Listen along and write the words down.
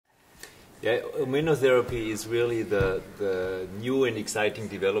Yeah, immunotherapy is really the new and exciting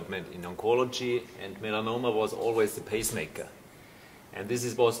development in oncology, and melanoma was always the pacemaker. And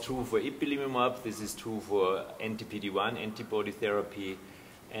this was true for ipilimumab, this is true for anti-PD-1 antibody therapy,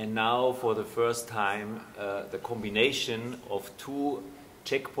 and now for the first time the combination of two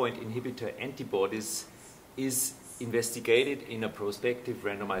checkpoint inhibitor antibodies is investigated in a prospective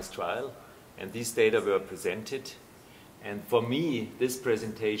randomized trial, and these data were presented. And for me, this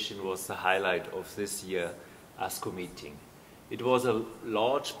presentation was the highlight of this year's ASCO meeting. It was a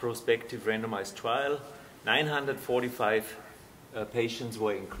large prospective randomized trial. 945 patients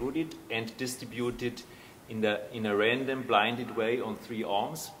were included and distributed in a random blinded way on 3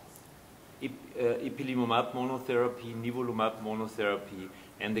 arms. Ipilimumab monotherapy, nivolumab monotherapy,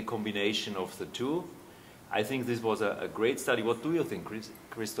 and the combination of the two. I think this was a great study. What do you think,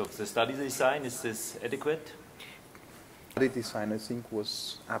 Christoph? The study design, is this adequate? The design, I think,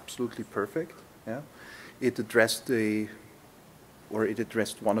 was absolutely perfect. Yeah, it addressed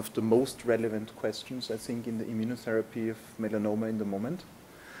one of the most relevant questions, I think, in the immunotherapy of melanoma in the moment.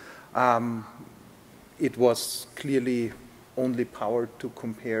 It was clearly only powered to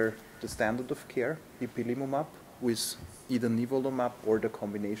compare the standard of care, ipilimumab, with either nivolumab or the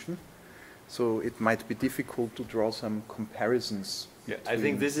combination. So it might be difficult to draw some comparisons. Yeah, I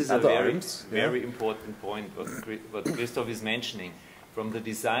think this is a very important point, what Christoph is mentioning. From the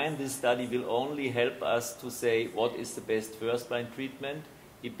design, this study will only help us to say what is the best first-line treatment,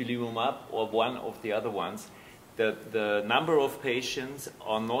 ipilimumab or one of the other ones. The number of patients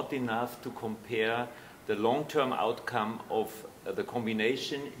are not enough to compare the long-term outcome of the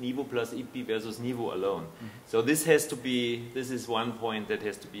combination nivo plus ipi versus nivo alone. Mm-hmm. So this is one point that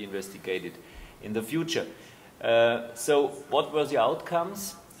has to be investigated in the future. So what were the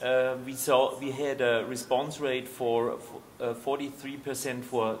outcomes? We had a response rate for 43%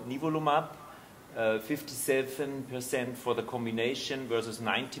 for nivolumab, 57% for the combination versus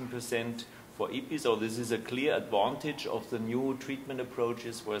 19% for ipi. So this is a clear advantage of the new treatment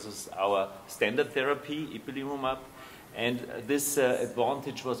approaches versus our standard therapy, ipilimumab. And this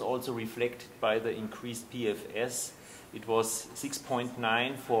advantage was also reflected by the increased PFS. It was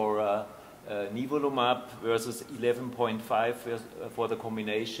 6.9 for nivolumab versus 11.5 for the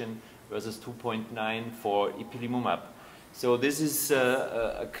combination versus 2.9 for ipilimumab. So this is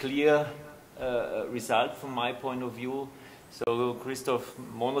a clear result from my point of view. So Christoph,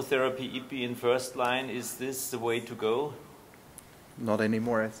 monotherapy ipi in first line, is this the way to go? Not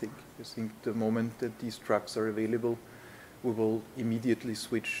anymore, I think. I think the moment that these drugs are available, we will immediately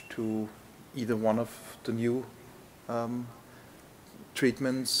switch to either one of the new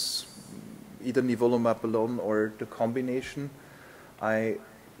treatments, either nivolumab alone or the combination. I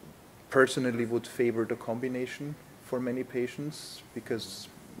personally would favor the combination for many patients, because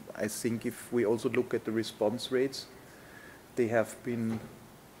I think if we also look at the response rates, they have been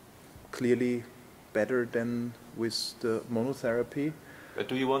clearly better than with the monotherapy. But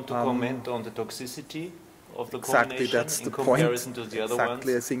do you want to comment on the toxicity of the exactly, combination that's in the comparison point. to the other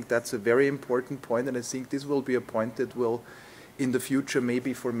exactly, ones? I think that's a very important point, and I think this will be a point that will, in the future,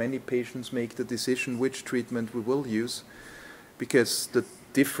 maybe for many patients, make the decision which treatment we will use, because the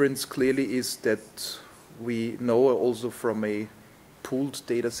difference clearly is that we know also from a pooled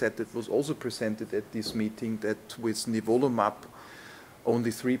data set that was also presented at this meeting that with nivolumab,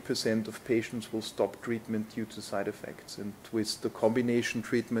 only 3% of patients will stop treatment due to side effects. And with the combination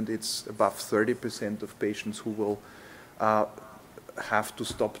treatment, it's above 30% of patients who will have to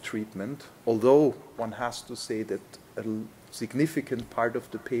stop treatment. Although one has to say that a significant part of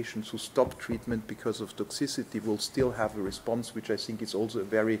the patients who stop treatment because of toxicity will still have a response, which I think is also a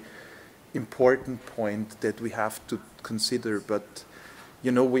very important point that we have to consider. But,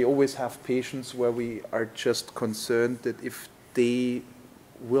 you know, we always have patients where we are just concerned that if they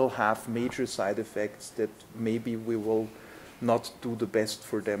will have major side effects, that maybe we will not do the best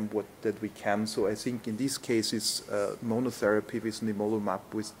for them that we can. So I think in these cases, monotherapy with nivolumab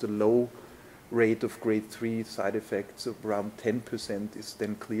with the low rate of grade 3 side effects of around 10% is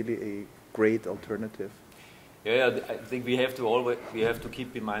then clearly a great alternative. Yeah, I think we have to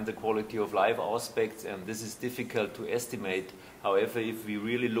keep in mind the quality of life aspects, and this is difficult to estimate. However, if we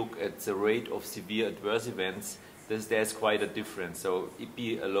really look at the rate of severe adverse events, there's quite a difference. So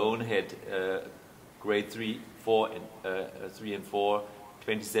ipi alone had grade 3 and 4,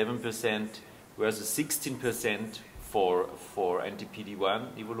 27% versus 16% for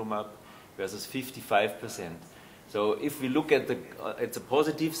anti-PD-1 nivolumab versus 55%. So if we look at the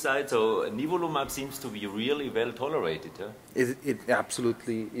positive side, so nivolumab seems to be really well tolerated. Huh? It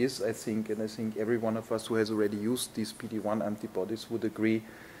absolutely is, I think, and I think every one of us who has already used these PD-1 antibodies would agree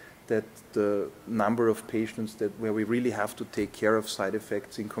that the number of patients where we really have to take care of side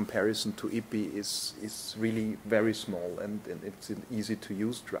effects in comparison to IPI is really very small, and it's an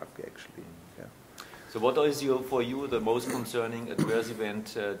easy-to-use drug, actually. Yeah. So what is for you the most concerning adverse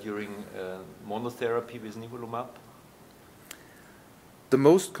event during monotherapy with nivolumab? The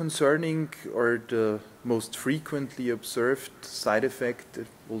most concerning or the most frequently observed side effect,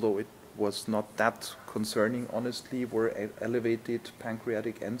 although it was not that concerning, honestly, were elevated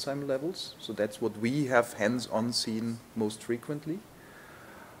pancreatic enzyme levels. So that's what we have hands-on seen most frequently.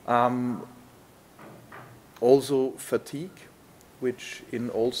 Also fatigue, which in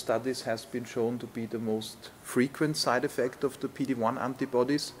all studies has been shown to be the most frequent side effect of the PD-1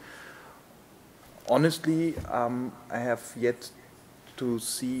 antibodies. Honestly, I have yet to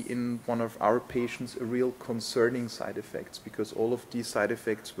see in one of our patients a real concerning side effects, because all of these side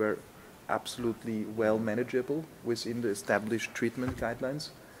effects were absolutely well manageable within the established treatment guidelines.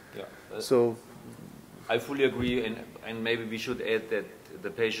 Yeah. So I fully agree, and maybe we should add that the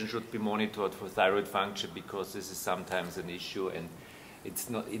patient should be monitored for thyroid function, because this is sometimes an issue, and it's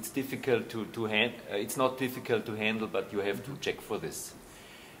not difficult to handle, but you have to check for this.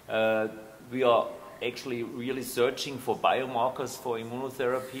 We are actually really searching for biomarkers for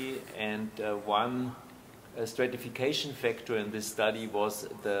immunotherapy, and one stratification factor in this study was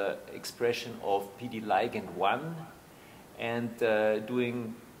the expression of PD ligand 1, and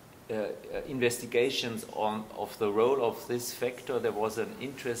doing investigations of the role of this factor. There was an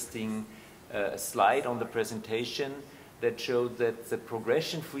interesting slide on the presentation that showed that the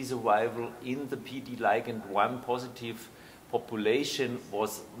progression-free survival in the PD ligand 1 positive population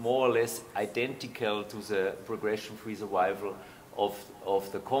was more or less identical to the progression-free survival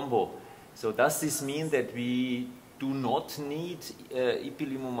of the combo. So does this mean that we do not need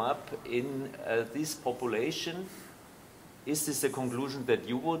ipilimumab in this population? Is this a conclusion that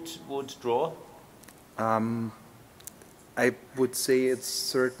you would draw? I would say it's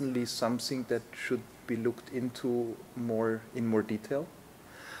certainly something that should be looked into in more detail.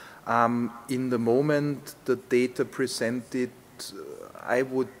 In the moment the data presented, I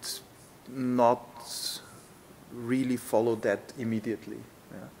would not really follow that immediately.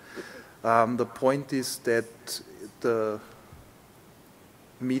 Yeah. The point is that the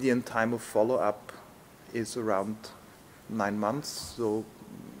median time of follow-up is around 9 months, so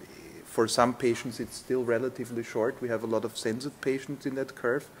for some patients it's still relatively short. We have a lot of censored patients in that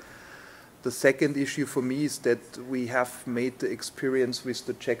curve. The second issue for me is that we have made the experience with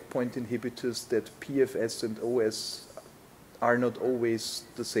the checkpoint inhibitors that PFS and OS are not always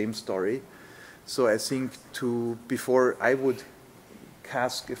the same story. So I think before I would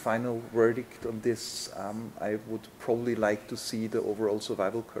cast a final verdict on this, I would probably like to see the overall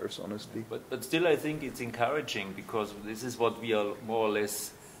survival curves, honestly. But still, I think it's encouraging, because this is what we are more or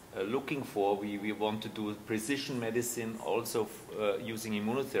less looking for. We want to do precision medicine, also using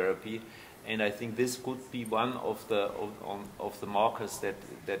immunotherapy, and I think this could be one of the markers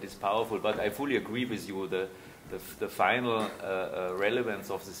that is powerful. But I fully agree with you. The final relevance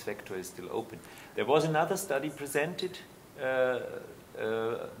of this factor is still open. There was another study presented,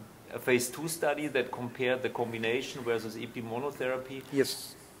 a phase 2 study that compared the combination versus ipi monotherapy.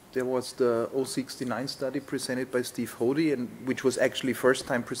 Yes, there was the 069 study presented by Steve Hody, and which was actually first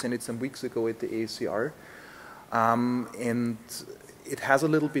time presented some weeks ago at the AACR. And it has a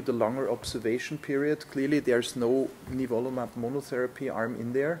little bit a longer observation period. Clearly, there's no nivolumab monotherapy arm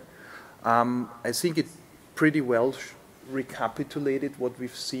in there. I think it pretty well recapitulated what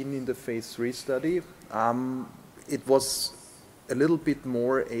we've seen in the phase 3 study. It was a little bit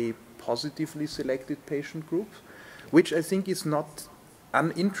more a positively selected patient group, which I think is not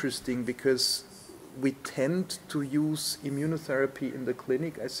uninteresting, because we tend to use immunotherapy in the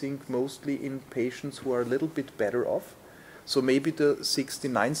clinic, I think, mostly in patients who are a little bit better off. So maybe the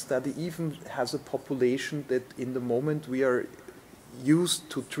 69 study even has a population that in the moment we are used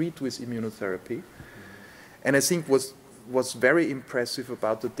to treat with immunotherapy. And I think what's very impressive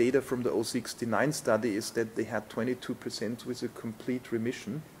about the data from the 069 study is that they had 22% with a complete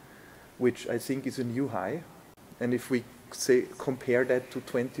remission, which I think is a new high. And if we compare that to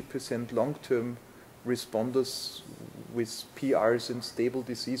 20% long-term responders with PRs and stable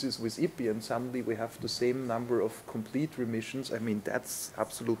diseases with IPI, and suddenly we have the same number of complete remissions, I mean, that's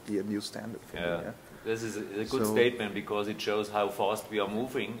absolutely a new standard for me. Yeah. This is a good statement, because it shows how fast we are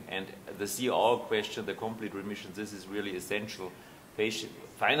moving, and the CR question, the complete remissions, this is really essential.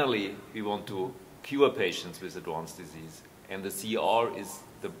 Finally, we want to cure patients with advanced disease, and the CR is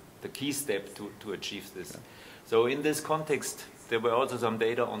the key step to achieve this. Yeah. So in this context, there were also some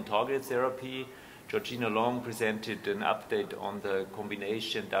data on targeted therapy, Georgina Long presented an update on the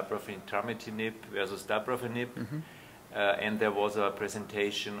combination dabrafenib-trametinib versus dabrafenib. And there was a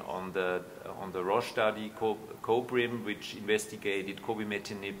presentation on the Roche study, COBRIM, which investigated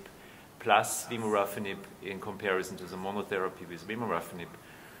cobimetinib plus vemurafenib in comparison to the monotherapy with vemurafenib.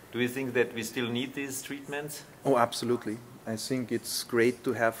 Do you think that we still need these treatments? Oh, absolutely. I think it's great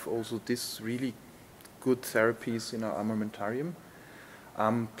to have also these really good therapies in our armamentarium.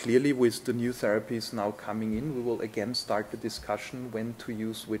 Clearly, with the new therapies now coming in, we will again start the discussion when to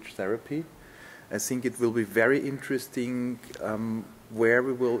use which therapy. I think it will be very interesting where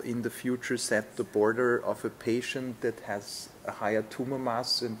we will in the future set the border of a patient that has a higher tumor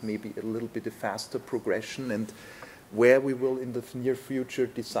mass and maybe a little bit a faster progression, and where we will in the near future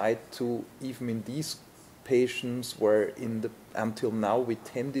decide to, even in these patients where until now we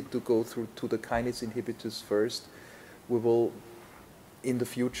tended to go through to the kinase inhibitors first, we will in the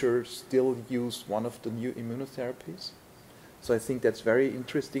future still use one of the new immunotherapies. So I think that's very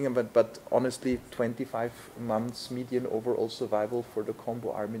interesting, but honestly 25 months median overall survival for the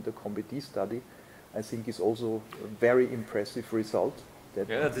combo arm in the Combi D study I think is also a very impressive result that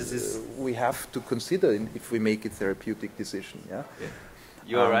we have to consider if we make a therapeutic decision. Yeah.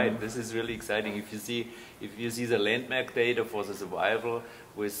 You are right. This is really exciting. If you see the landmark data for the survival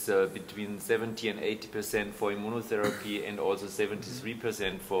with between 70 and 80% for immunotherapy and also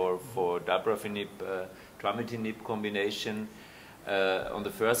 73% for dabrafenib trametinib combination, on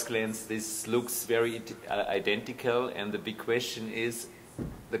the first glance this looks very identical, and the big question is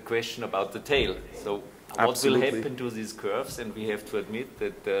the question about the tail. So what will happen to these curves? And we have to admit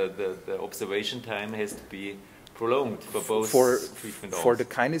that the observation time has to be prolonged for both treatment arms. For the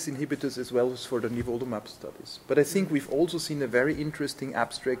kinase inhibitors as well as for the nivolumab studies. But I think we've also seen a very interesting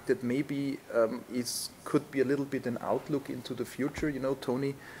abstract that maybe could be a little bit an outlook into the future. You know,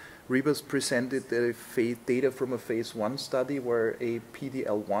 Tony Ribas presented data from a phase 1 study where a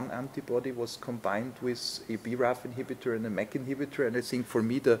PD-L1 antibody was combined with a BRAF inhibitor and a MEK inhibitor, and I think for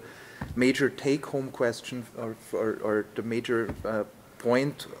me the major take-home question or the major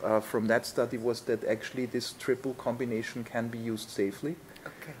point from that study was that actually this triple combination can be used safely.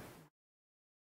 Okay.